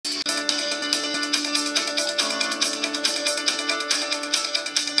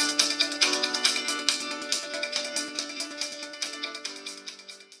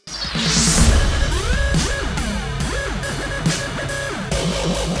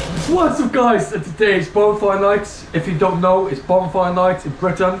What's up guys, today is Bonfire Night. If you don't know, it's Bonfire Night in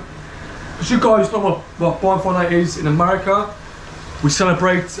Britain. As you guys know what Bonfire Night is in America, we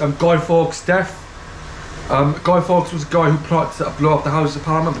celebrate Guy Fawkes' death. Guy Fawkes was a guy who plotted to blow up the Houses of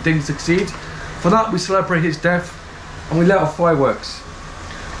Parliament but didn't succeed. For that we celebrate his death and we let off fireworks.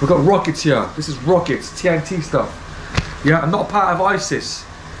 We've got rockets here. This is rockets, TNT stuff. Yeah, I'm not part of ISIS,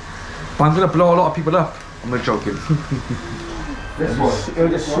 but I'm going to blow a lot of people up. I'm not joking. This one. It'll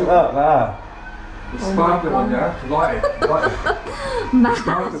just shoot up like that. The sparkling one, yeah? Light it, light it.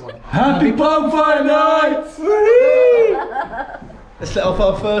 Sparkling one. Happy Bonfire Night! Let's let off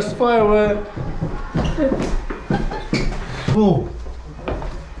our first firework. Oh.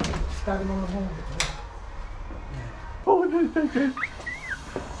 Standing on the wall. Oh, no, thank you.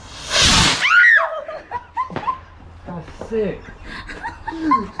 That's sick.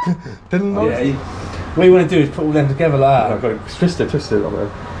 Didn't know. Yeah, what you want to do is put all them together like that. I've got to twist it on there.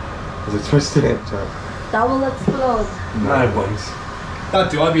 There's a twist in it. That will explode. No, it won't.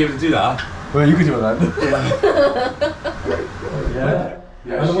 I'd be able to do that. Well, you can do that. Yeah.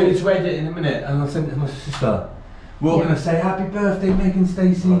 Yeah. And when it's ready in a minute, and I'll send it to my sister. We're all going to say happy birthday, Megan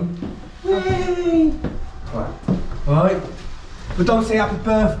Stacey. Whee! Right. Alright. But don't say happy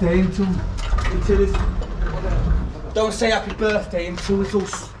birthday until it's. Don't say happy birthday until it's all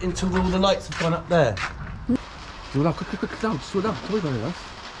all the lights have gone up there. Do that, quick, down, slow down, sorry about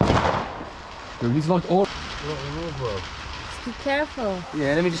that. Dude, he's like all. Just be careful.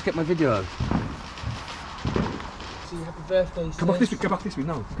 Yeah, let me just get my video on. See, happy birthday. Come back this way, get back this way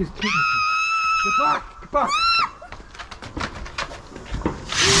now. Get back, get back.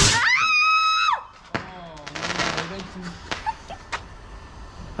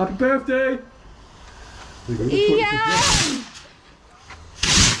 Happy birthday! Yeah!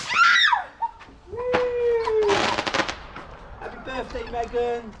 Happy birthday,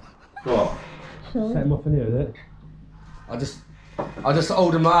 Megan! What? Set him off in here, is it? I just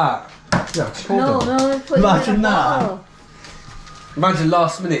hold him like that. Yeah, just hold him. No, put Imagine it in a that. bottle. Imagine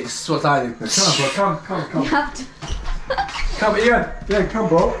last minute, just what's happening. Come on, bro, come. You have to. Come, yeah, come,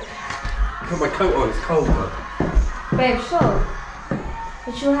 bro. Put my coat on, it's cold, bro. Babe, show.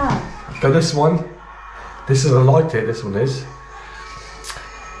 What you have? Go this one. This is a lighter, this one is.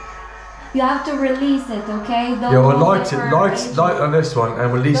 You have to release it, okay? Don't Yeah, well, hold light it it, for light ages. on this one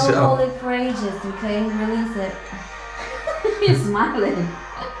and release Don't it hold up. it for ages, okay? Release it. You're smiling.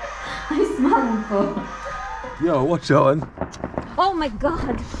 What are you smiling for? Yo, watch that one. Oh my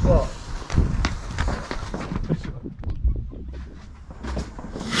god. What?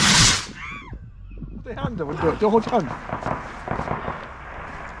 Put the hand up, do hold your hand.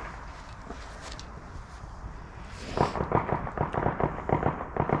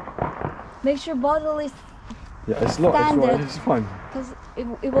 Make sure bottle is Yeah, it's not, standard. it's fine. because it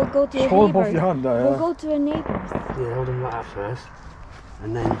will go to Just a hold them neighbors. off your hand there, It will yeah. go to a neighbors. Yeah, hold him like that first.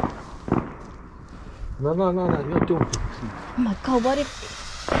 And then. No, you're not doing it. Oh my god, what if...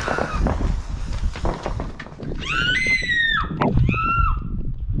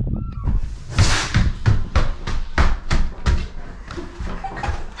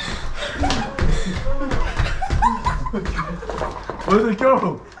 Where did it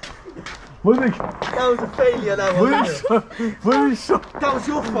go? Where did it go? That was a failure, that one. Where did it shot? That was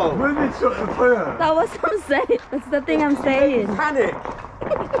your fault. Where did it shot the fire? That was what I'm saying. That's the thing I'm saying. Panic.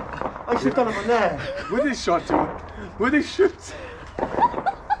 I should have done it on there. Where did it shot to? Where did it shoot?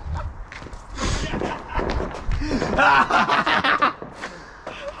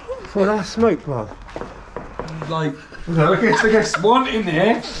 Well, that smoke, bro. Like. Okay, so there's one in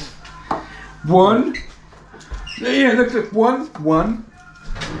there. One. Yeah, look, one.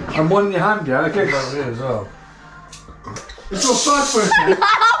 And one in your hand, yeah? Okay. Here as well. It's your first person.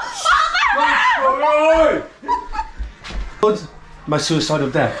 My suicidal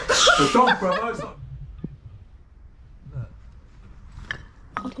death. So don't, brother. It's not.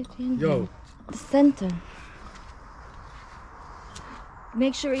 Put it in Yo. the center.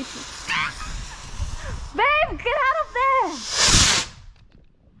 Make sure it's... Babe, get out of there!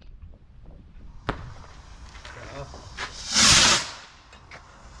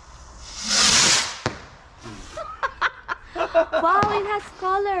 Wow, it has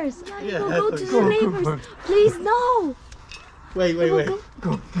colors. Yeah, Go to go the neighbors. Please, no. Wait.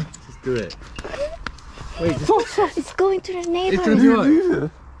 Go. Just do it. Wait, just... It's going to the neighbors.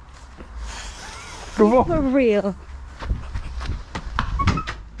 Come on. For real.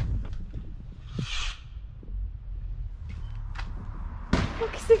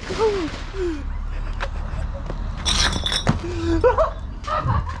 Look, is it going?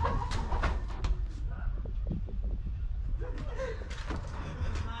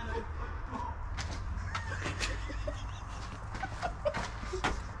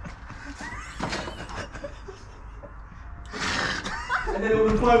 and then all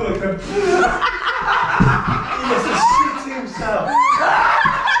the fireworks go. He must have shit himself.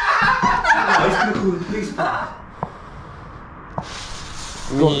 Oh, he's gonna call the police back.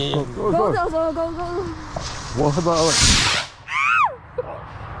 Go. What about it?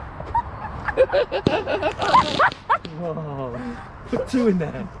 Put 2 in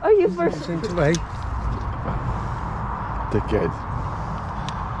there. Are you first? Same to me. Dickhead.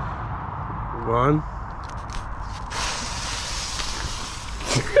 1.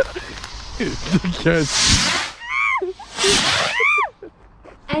 Dickhead.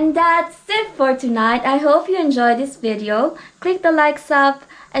 And that's it for tonight. I hope you enjoyed this video. Click the like, sub,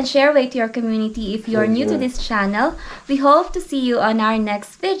 and share with your community if you're new to this channel. We hope to see you on our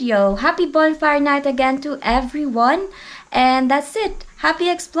next video. Happy bonfire night again to everyone. And that's it. Happy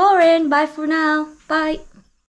exploring. Bye for now. Bye.